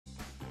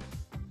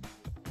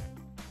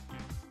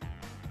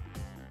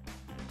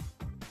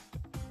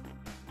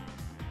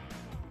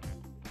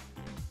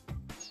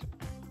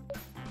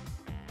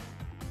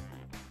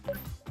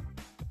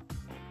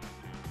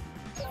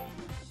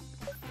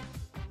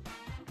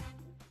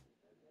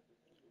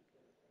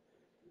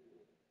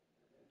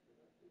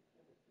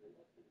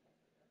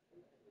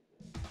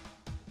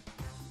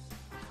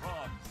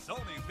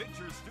Sony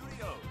Pictures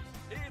Studios.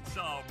 It's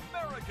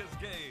America's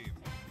Game.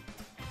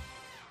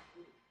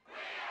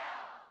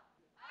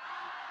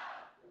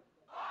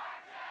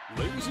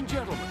 Ladies and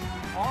gentlemen,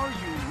 are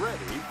you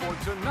ready for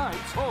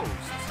tonight's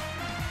hosts?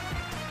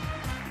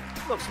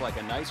 Looks like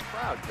a nice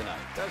crowd tonight,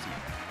 doesn't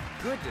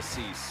it? Good to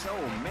see so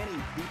many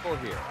people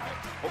here. I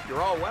hope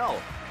you're all well.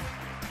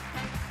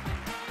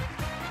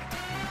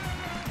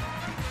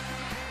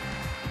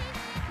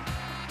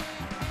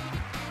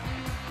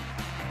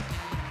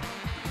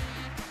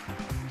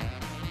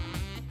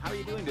 How are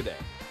you doing today?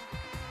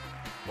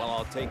 Well,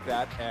 I'll take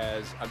that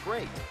as a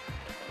great.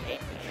 I'm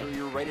sure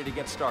you're ready to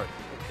get started.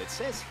 It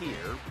says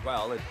here,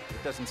 well, it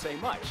doesn't say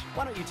much.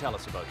 Why don't you tell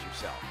us about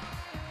yourself?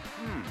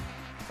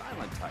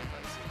 Silent type,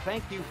 I see.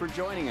 Thank you for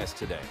joining us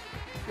today.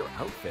 Your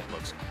outfit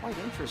looks quite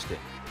interesting.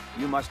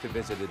 You must have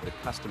visited the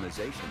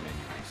customization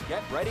menus.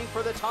 Get ready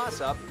for the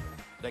toss-up.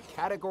 The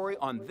category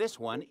on this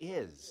one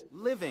is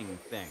living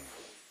thing.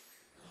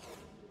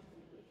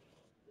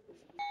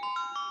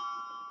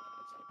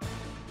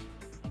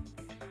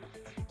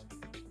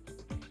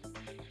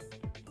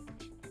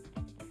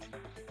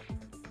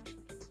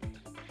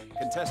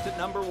 Contestant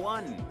number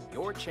 1,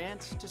 your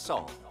chance to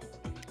solve.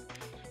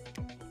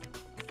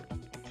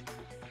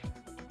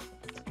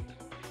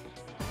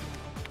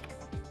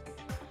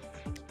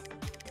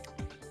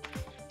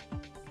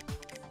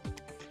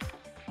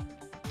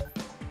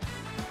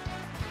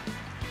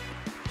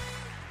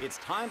 It's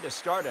time to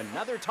start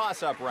another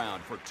toss-up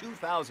round for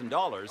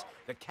 $2,000.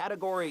 The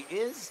category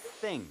is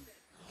thing.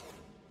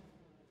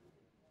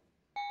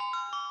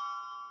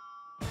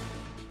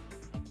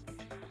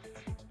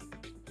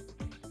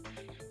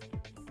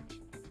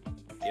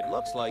 It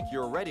looks like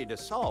you're ready to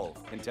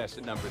solve,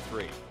 contestant number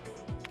 3.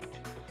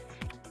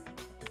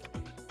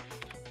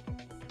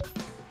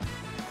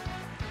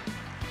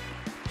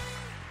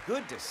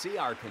 Good to see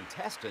our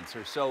contestants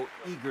are so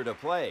eager to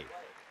play.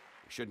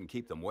 We shouldn't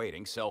keep them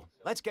waiting, so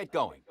let's get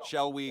going.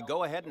 Shall we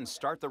go ahead and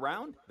start the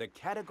round? The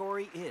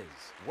category is,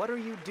 what are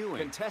you doing?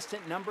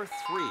 Contestant number 3,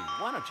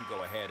 why don't you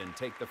go ahead and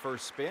take the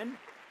first spin?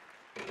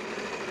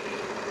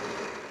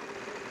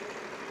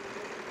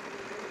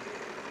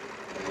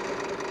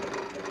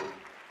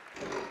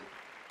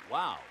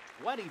 Wow,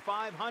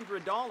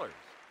 $2,500.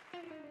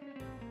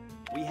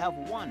 We have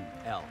 1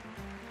 L.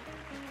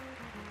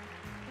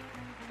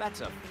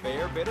 That's a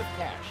fair bit of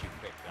cash you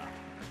picked up.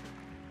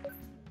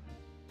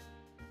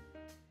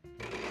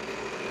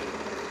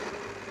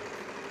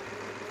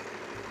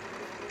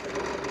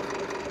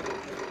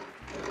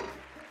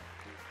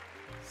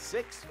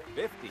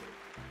 $650.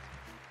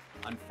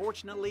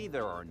 Unfortunately,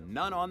 there are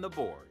none on the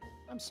board.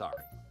 I'm sorry.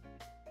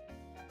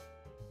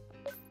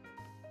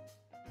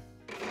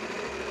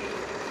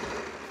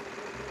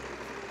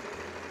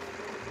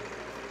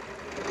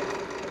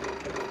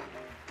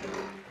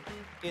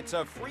 It's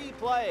a free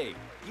play.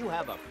 You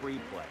have a free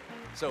play.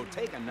 So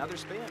take another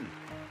spin.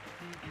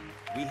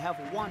 We have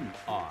 1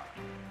 R.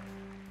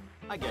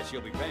 I guess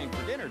you'll be paying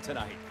for dinner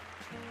tonight.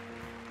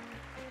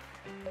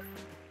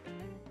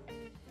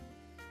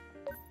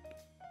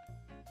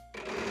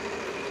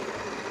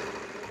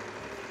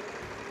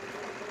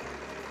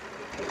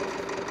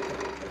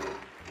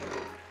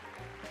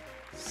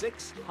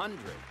 $600.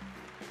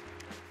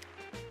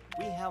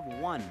 We have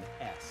 1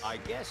 S. I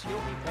guess you'll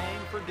be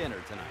paying for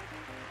dinner tonight.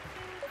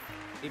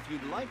 If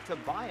you'd like to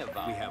buy a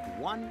voucher, we have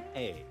 1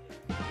 A.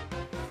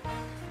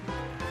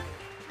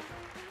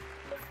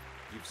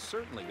 You've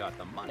certainly got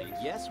the money.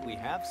 Yes, we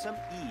have some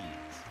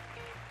E's.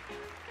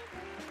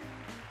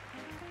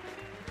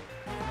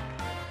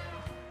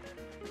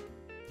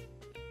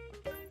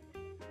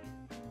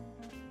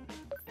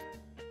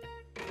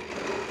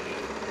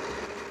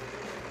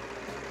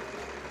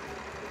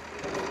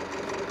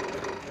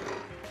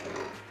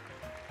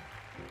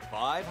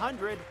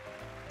 $500.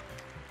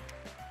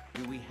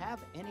 Do we have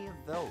any of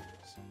those?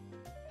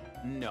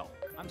 No,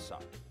 I'm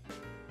sorry.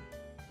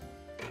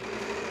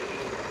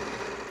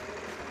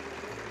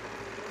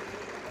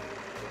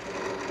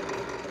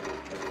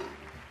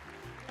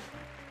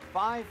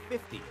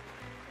 $550.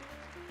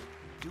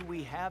 Do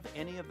we have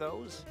any of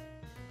those?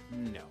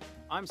 No,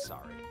 I'm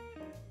sorry.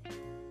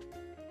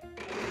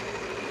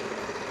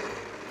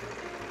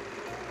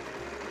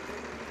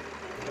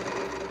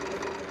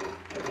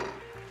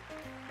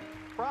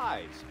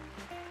 Prize.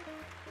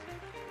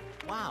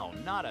 Wow,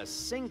 not a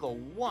single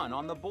one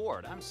on the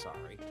board. I'm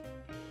sorry.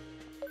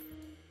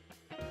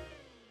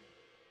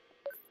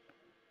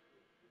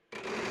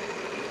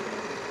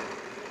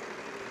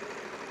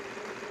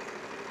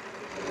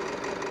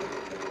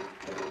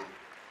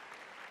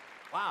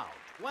 Wow,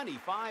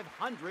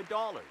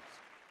 $2,500.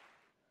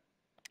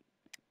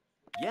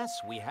 Yes,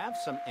 we have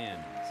some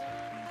ends.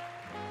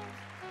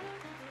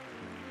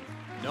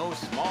 No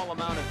small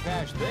amount of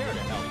cash there to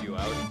help you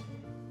out.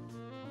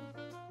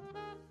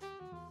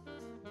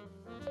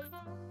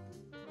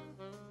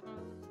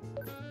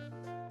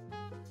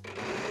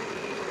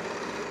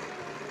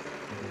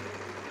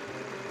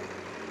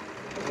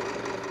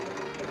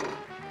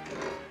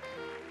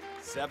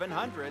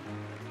 $700.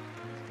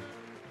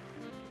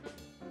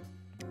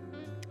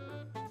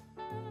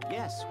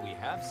 Yes, we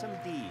have some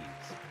D's.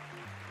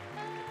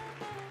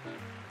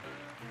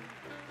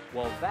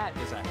 Well, that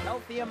is a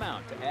healthy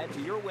amount to add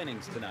to your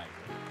winnings tonight.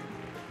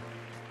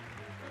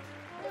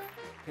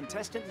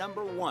 Contestant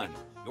number 1,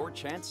 your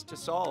chance to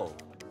solve.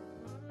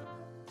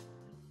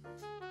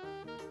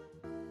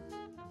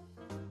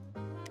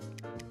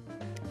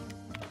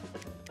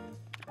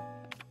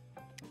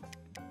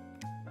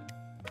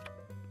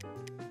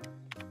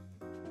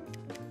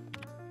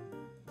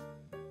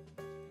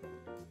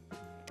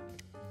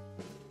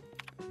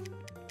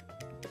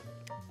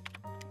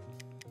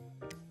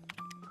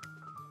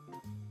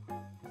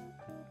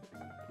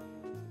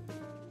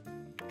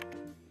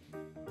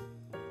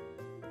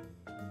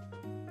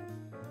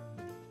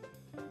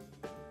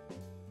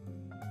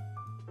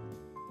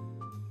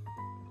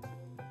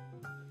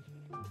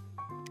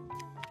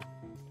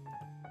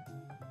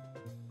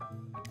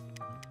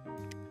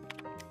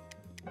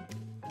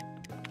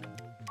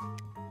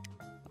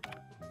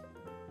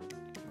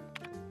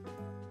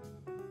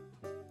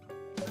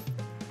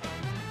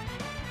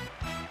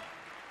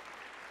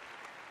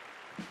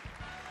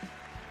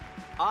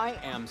 I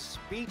am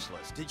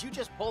speechless. Did you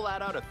just pull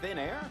that out of thin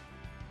air?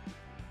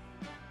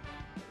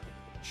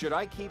 Should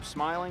I keep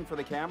smiling for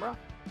the camera?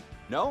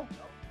 No?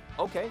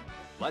 Okay,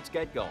 let's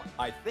get going.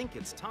 I think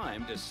it's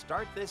time to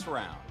start this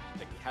round.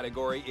 The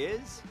category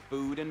is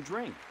food and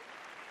drink.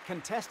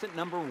 Contestant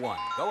number 1,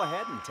 go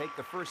ahead and take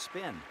the first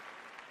spin.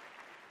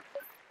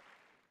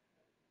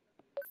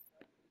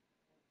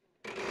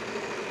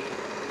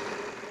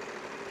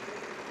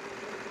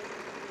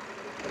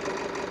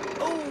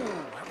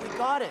 Oh, we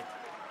got it.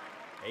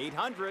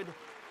 800.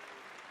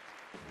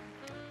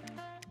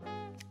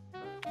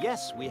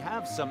 Yes, we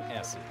have some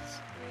S's.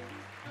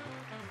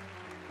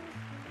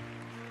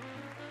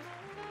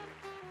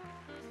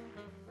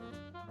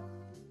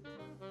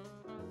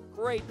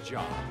 Great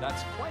job.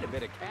 That's quite a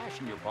bit of cash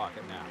in your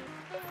pocket now.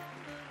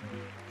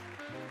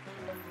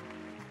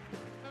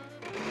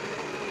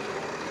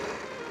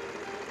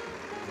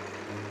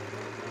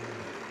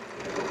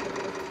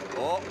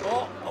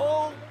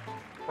 Oh!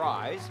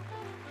 Prize.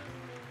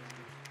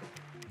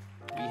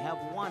 We have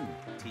 1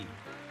 T.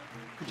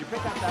 Could you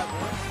pick up that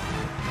one?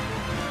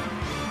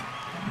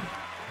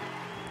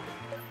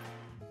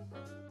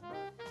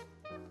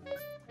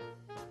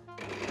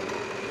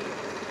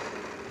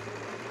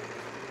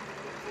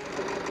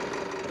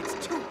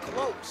 It's too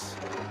close.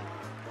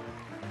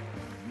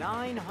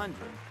 900.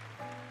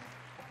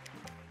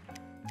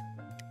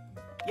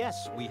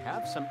 Yes, we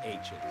have some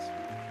H's.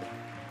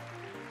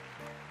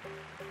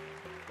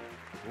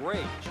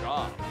 Great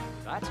job.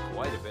 That's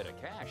quite a bit of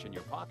cash in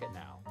your pocket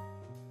now.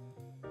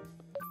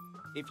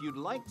 If you'd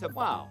like to...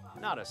 Wow,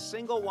 not a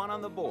single one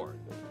on the board.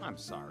 I'm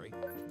sorry.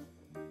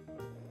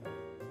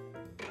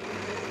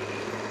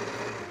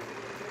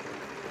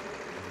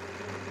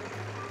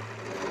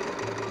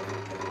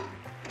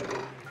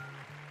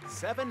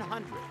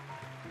 $700.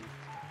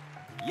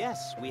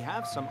 Yes, we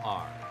have some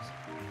R's.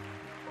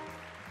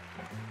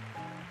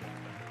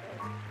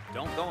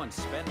 Don't go and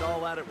spend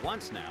all that at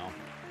once now.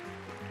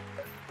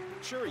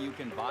 Sure, you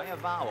can buy a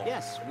vowel.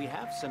 Yes, we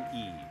have some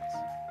E's.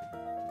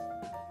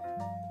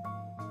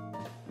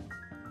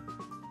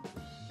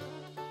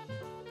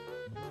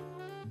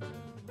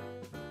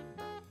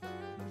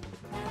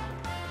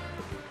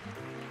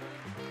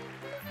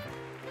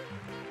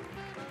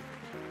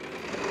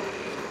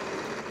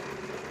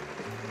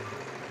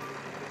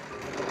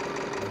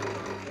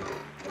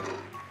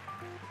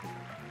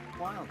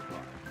 Wild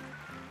card.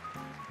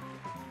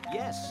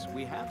 Yes,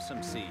 we have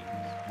some C's.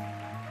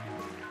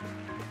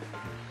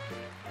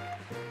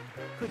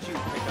 Could you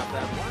pick up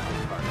that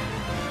wild card?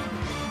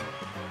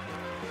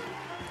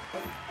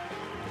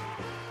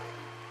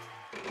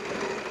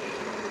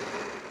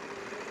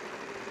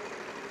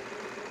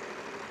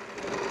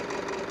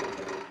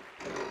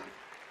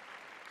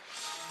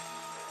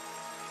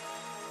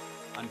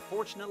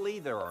 Unfortunately,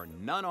 there are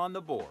none on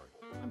the board.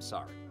 I'm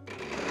sorry.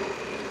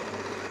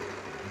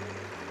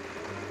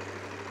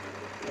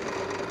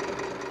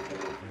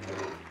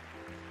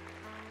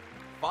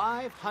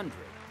 $500.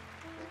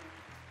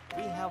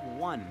 We have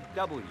 1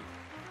 W.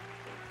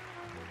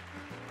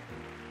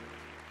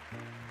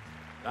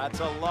 That's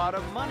a lot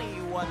of money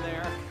you won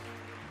there.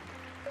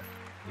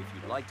 If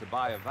you'd like to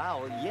buy a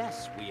vowel,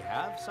 yes, we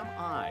have some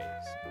I's.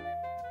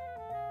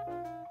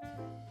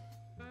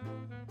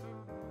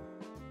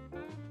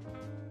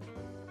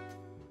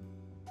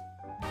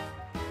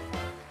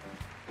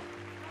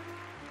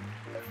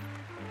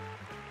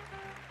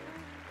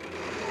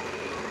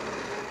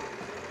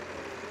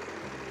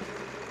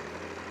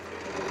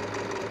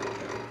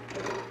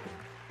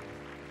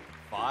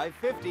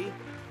 $550.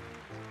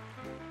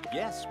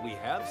 Yes, we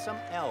have some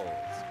L's.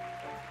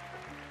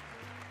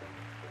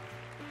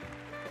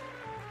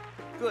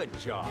 Good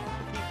job.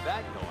 Keep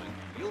that going.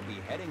 You'll be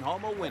heading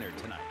home a winner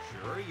tonight.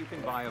 Sure, you can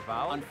buy a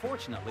vowel.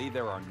 Unfortunately,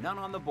 there are none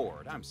on the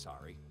board. I'm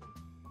sorry.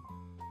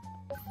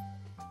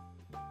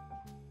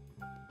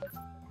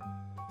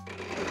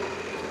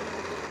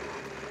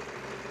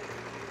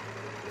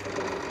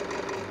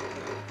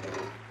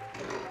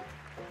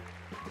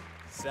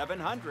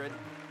 700.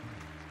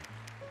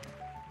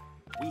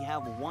 We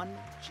have one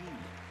G.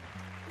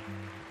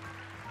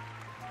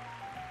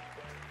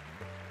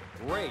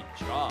 Great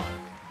job.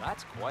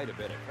 That's quite a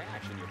bit of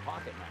cash in your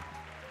pocket now.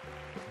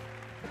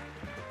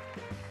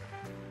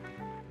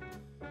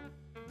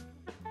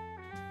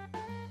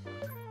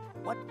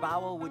 What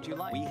vowel would you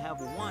like? We have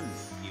one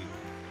U.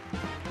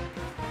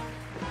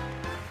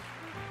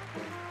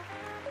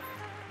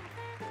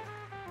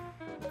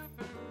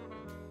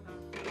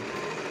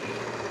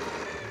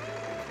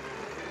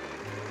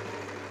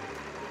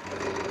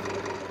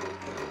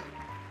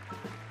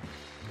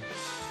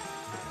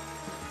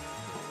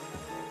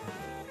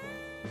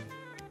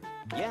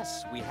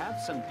 Yes, we have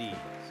some D's.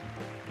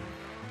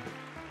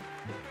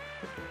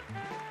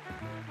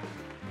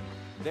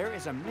 There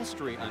is a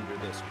mystery under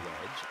this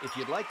wedge. If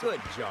you'd like,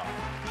 good job.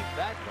 Keep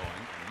that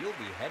going, and you'll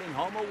be heading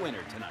home a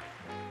winner tonight.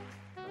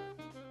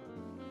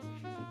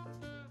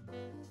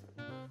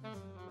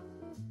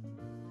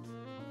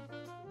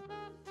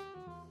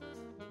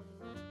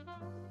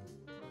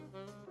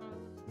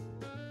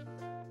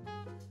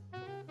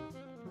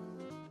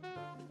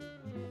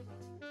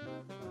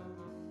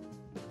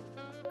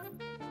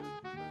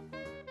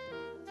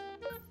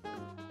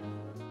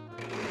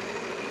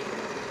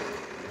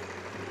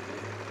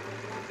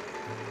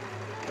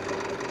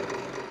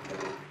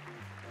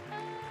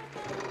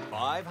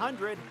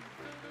 $500.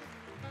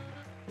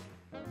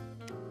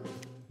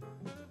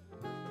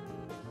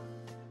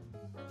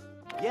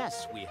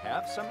 Yes, we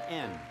have some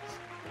N's.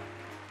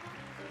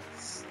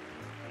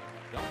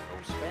 Don't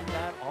go spend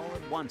that all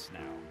at once now.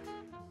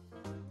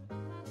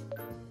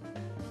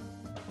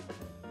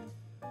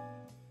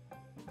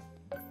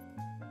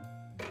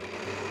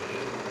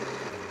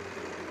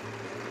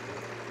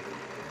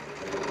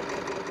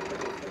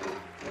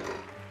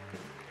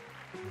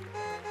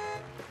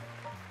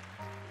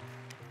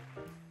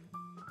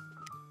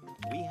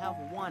 We have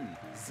one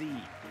Z.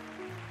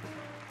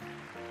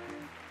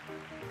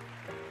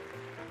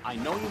 I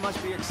know you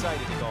must be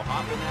excited to go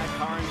hop in that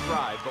car and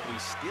drive, but we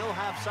still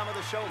have some of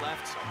the show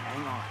left, so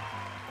hang on.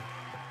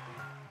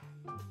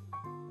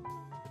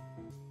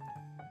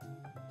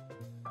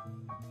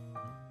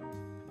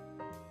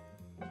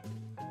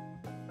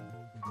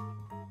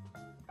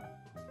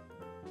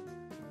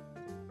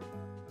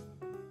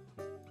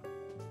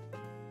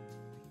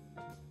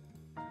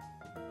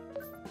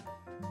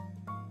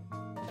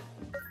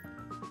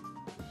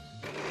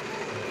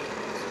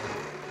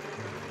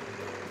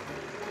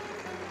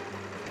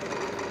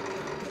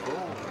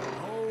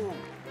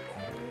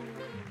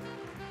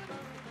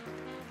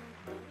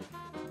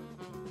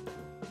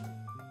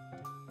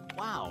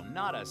 Wow,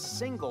 not a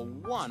single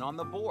one on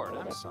the board.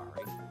 I'm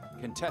sorry.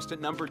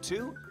 Contestant number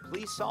 2,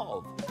 please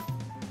solve.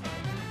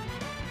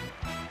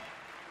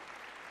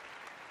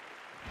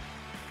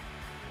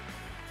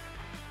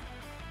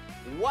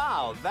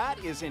 Wow,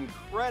 that is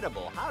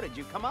incredible. How did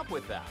you come up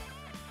with that?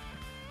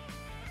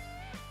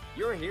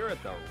 You're here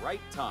at the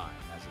right time,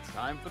 as it's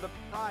time for the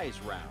prize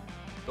round.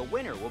 The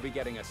winner will be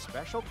getting a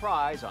special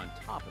prize on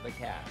top of the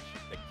cash.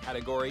 The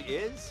category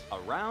is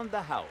Around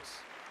the House.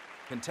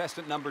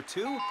 Contestant number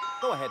 2,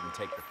 go ahead and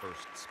take the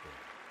first spin.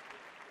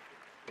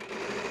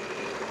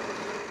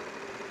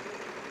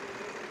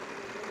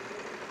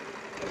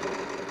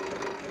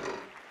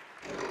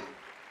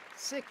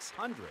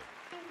 $600.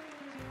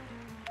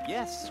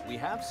 Yes, we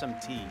have some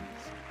T's.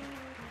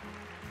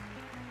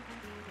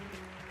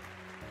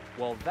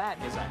 Well, that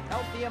is a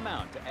healthy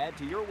amount to add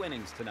to your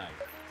winnings tonight.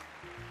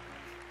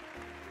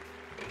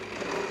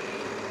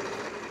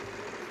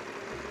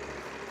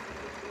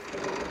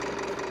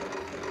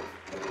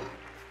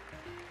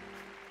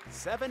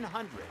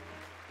 $700.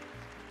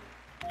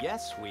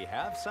 Yes, we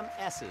have some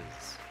S's.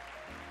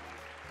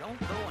 Don't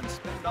go and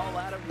spend all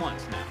that at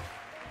once now.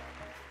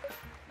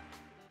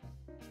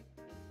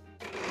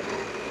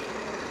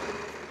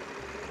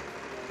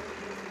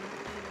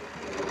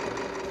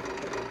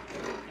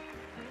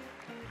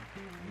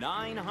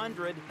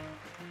 $900.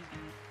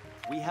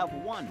 We have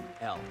one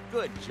L.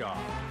 Good job.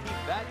 Keep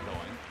that going.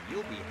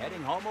 You'll be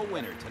heading home a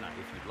winner tonight.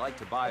 If you'd like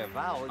to buy a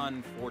vowel,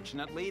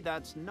 unfortunately,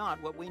 that's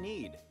not what we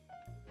need.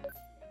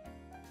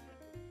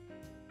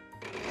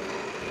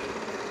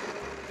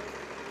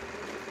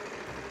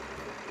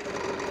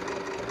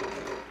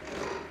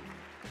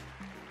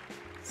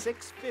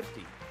 $650.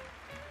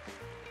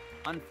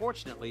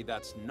 Unfortunately,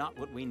 that's not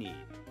what we need.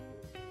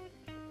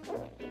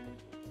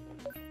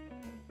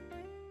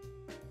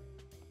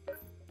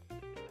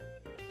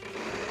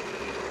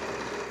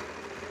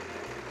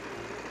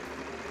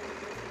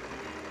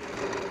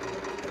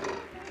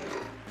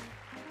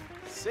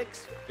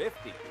 $650.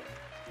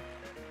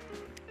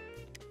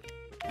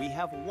 We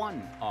have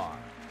one R.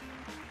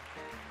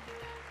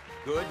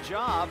 Good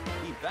job.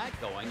 Keep that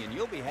going, and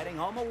you'll be heading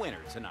home a winner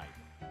tonight.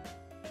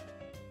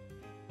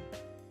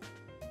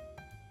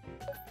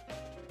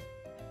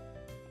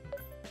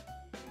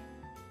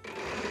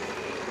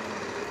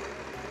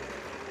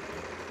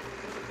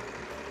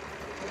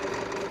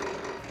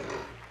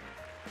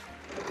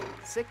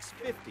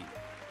 $650.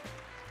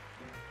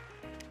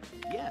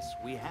 Yes,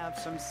 we have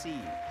some C's.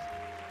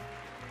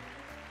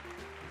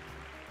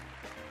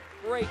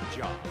 Great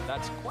job.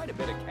 That's quite a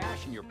bit of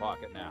cash in your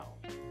pocket now.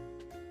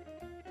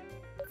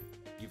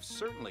 You've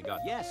certainly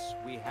got... Yes,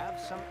 we have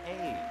some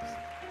A's.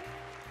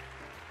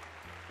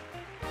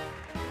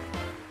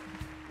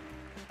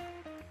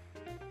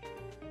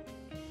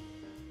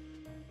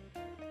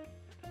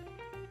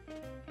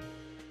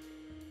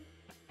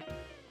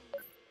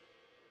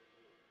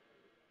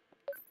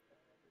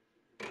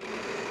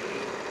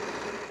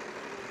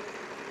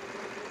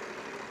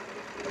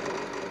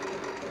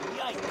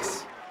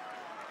 Yikes!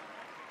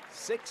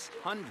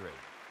 600.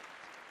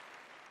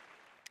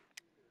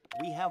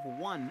 We have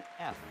one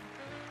F.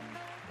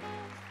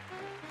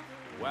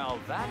 Well,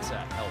 that's a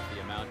healthy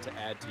amount to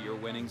add to your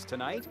winnings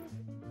tonight.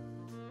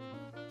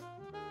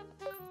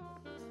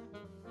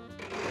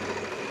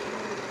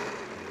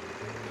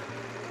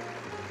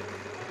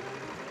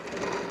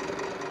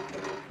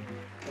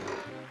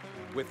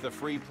 With the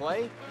free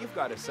play, you've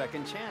got a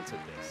second chance at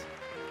this.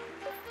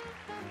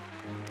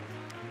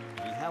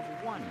 We have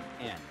one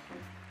N.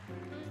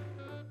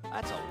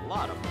 That's a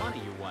lot of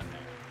money you won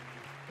there.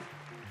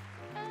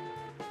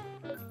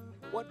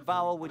 What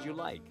vowel would you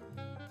like?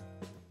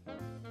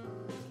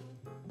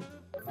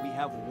 We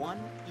have one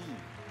E.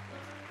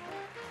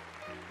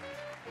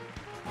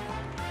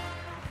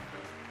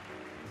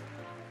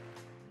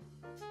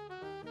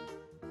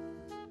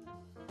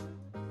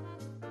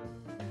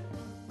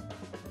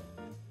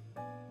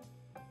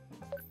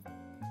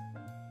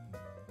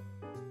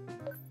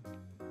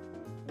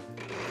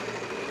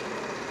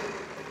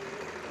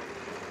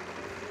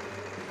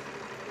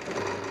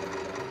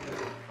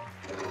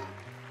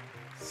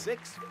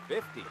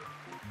 $6.50.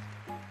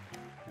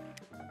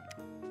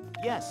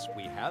 Yes,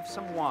 we have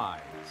some Ys.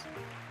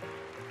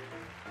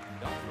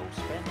 Don't go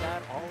spend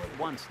that all at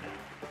once now.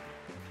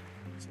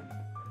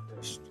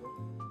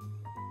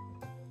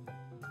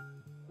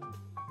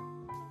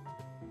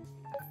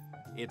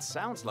 It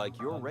sounds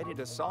like you're ready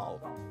to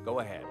solve.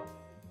 Go ahead.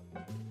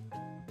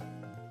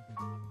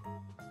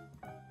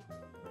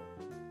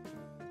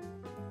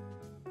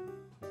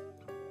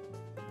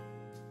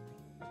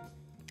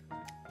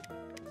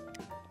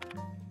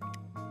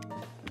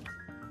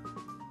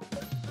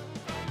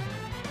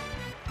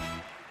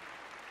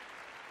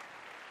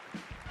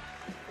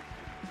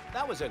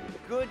 That was a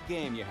good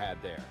game you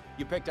had there.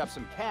 You picked up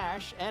some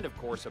cash and, of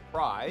course, a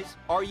prize.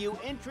 Are you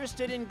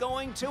interested in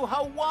going to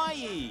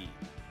Hawaii?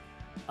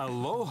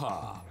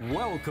 Aloha!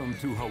 Welcome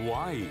to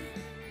Hawaii.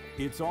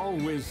 It's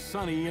always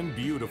sunny and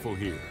beautiful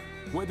here.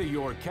 Whether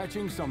you're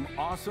catching some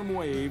awesome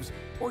waves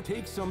or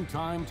take some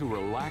time to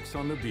relax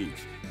on the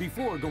beach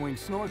before going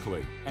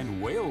snorkeling and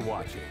whale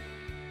watching,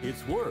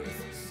 it's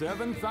worth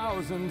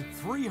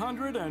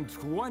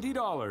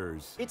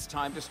 $7,320. It's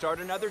time to start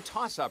another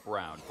toss-up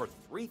round for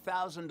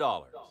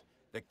 $3,000.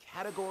 The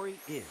category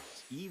is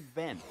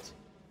event.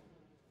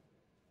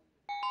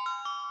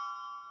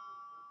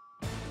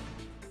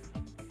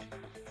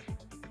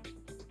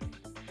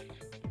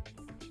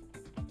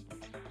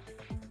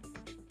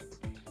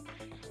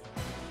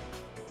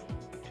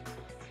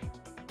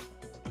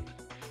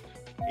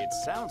 It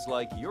sounds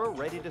like you're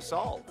ready to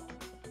solve.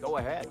 Go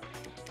ahead.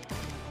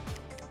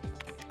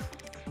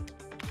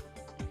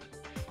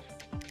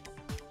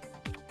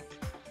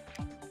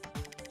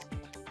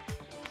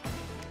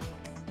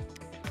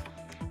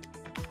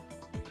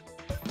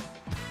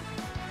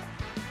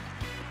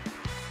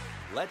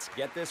 Let's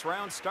get this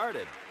round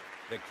started.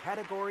 The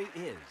category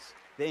is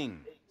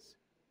things.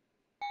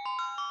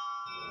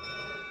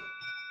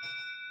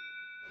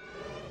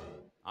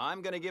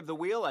 I'm going to give the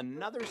wheel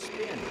another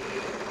spin.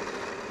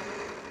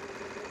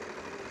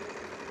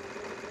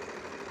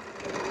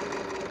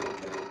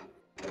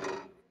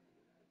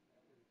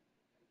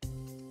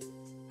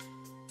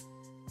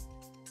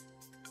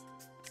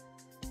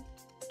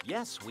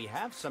 Yes, we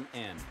have some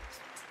N's.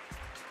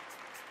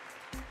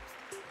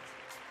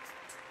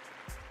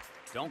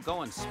 Don't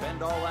go and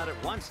spend all that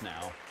at once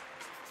now.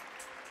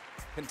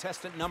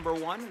 Contestant number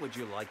 1, would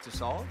you like to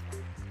solve?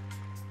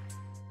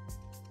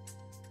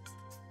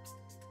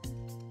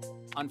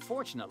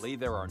 Unfortunately,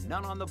 there are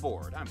none on the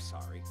board. I'm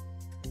sorry.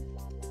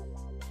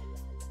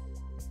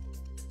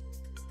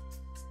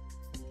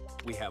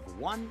 We have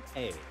one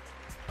A.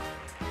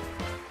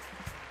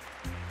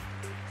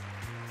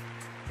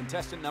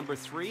 Contestant number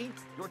 3,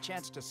 your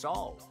chance to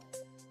solve.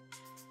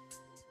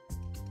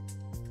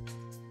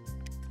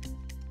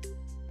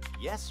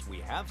 Yes, we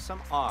have some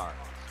R's.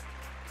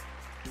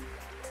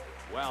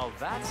 Well,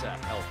 that's a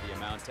healthy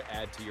amount to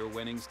add to your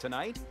winnings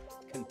tonight.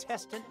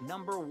 Contestant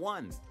number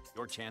 1,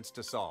 your chance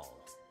to solve.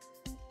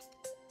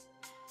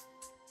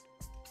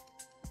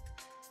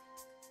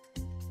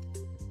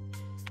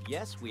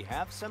 Yes, we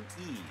have some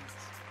E's.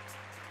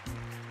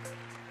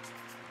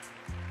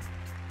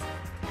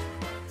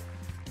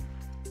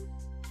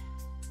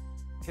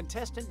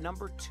 Contestant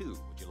number 2,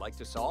 would you like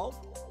to solve?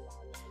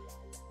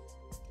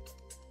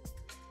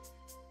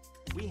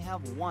 We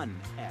have one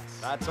S.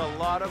 That's a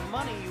lot of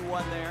money you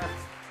won there.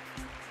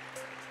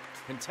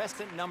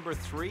 Contestant number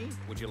 3,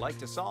 would you like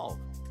to solve?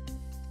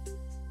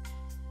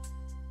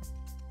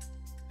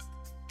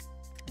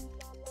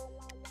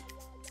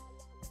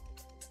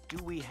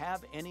 Do we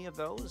have any of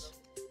those?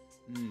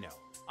 No,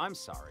 I'm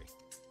sorry.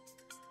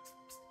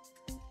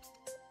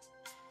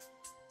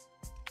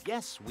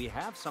 Yes, we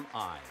have some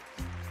eyes.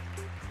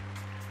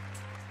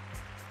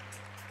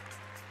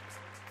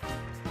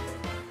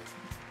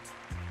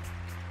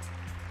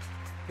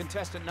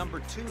 Contestant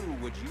number 2,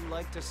 would you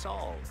like to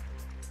solve?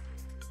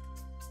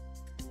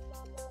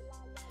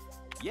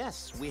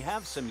 Yes, we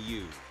have some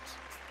U's.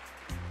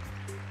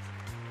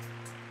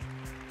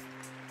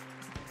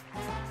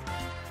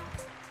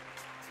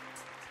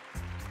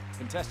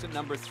 Contestant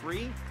number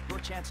 3, your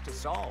chance to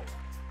solve.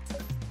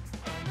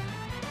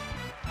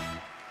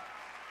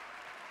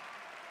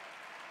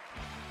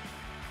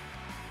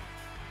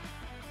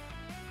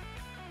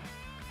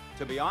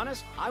 To be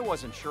honest, I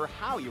wasn't sure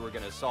how you were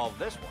going to solve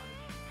this one.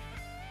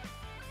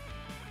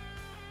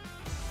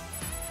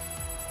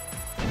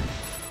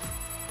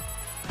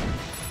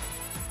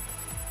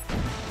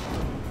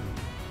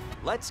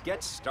 Let's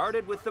get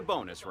started with the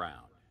bonus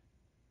round.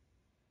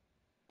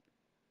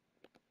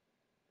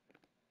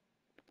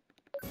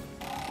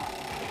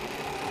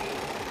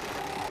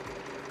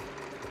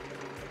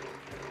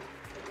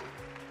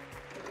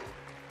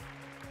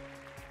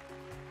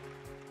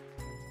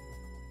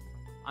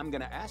 I'm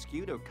going to ask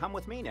you to come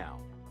with me now.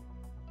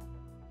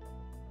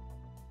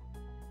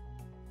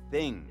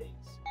 Things.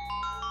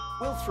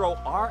 We'll throw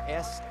R,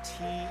 S,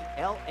 T,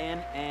 L, N,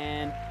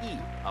 and E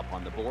up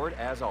on the board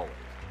as always.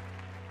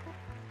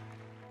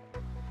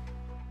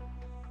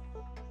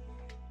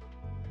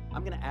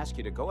 I'm going to ask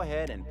you to go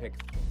ahead and pick...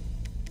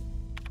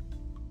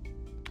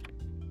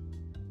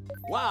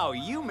 Wow,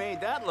 you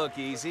made that look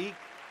easy.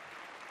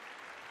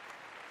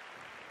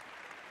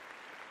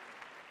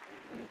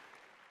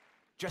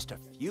 Just a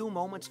few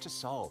moments to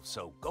solve,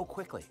 so go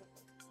quickly.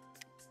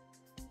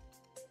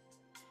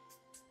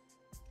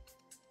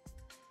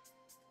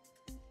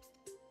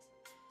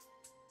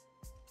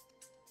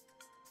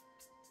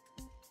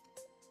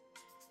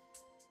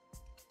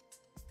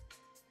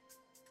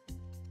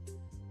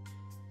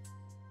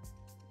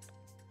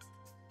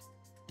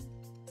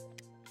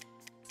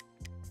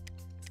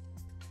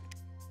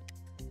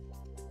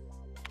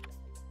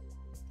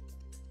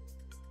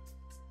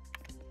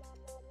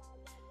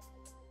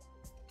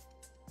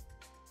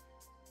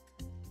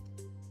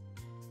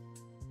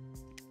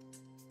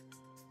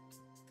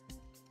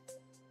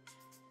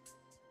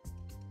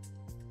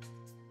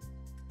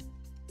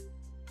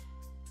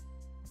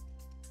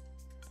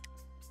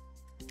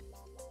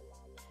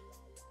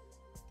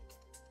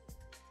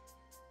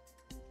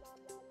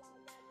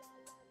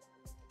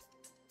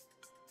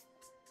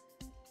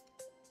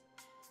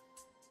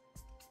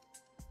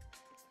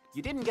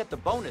 You didn't get the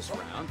bonus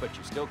round, but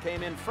you still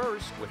came in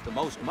first with the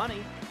most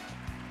money.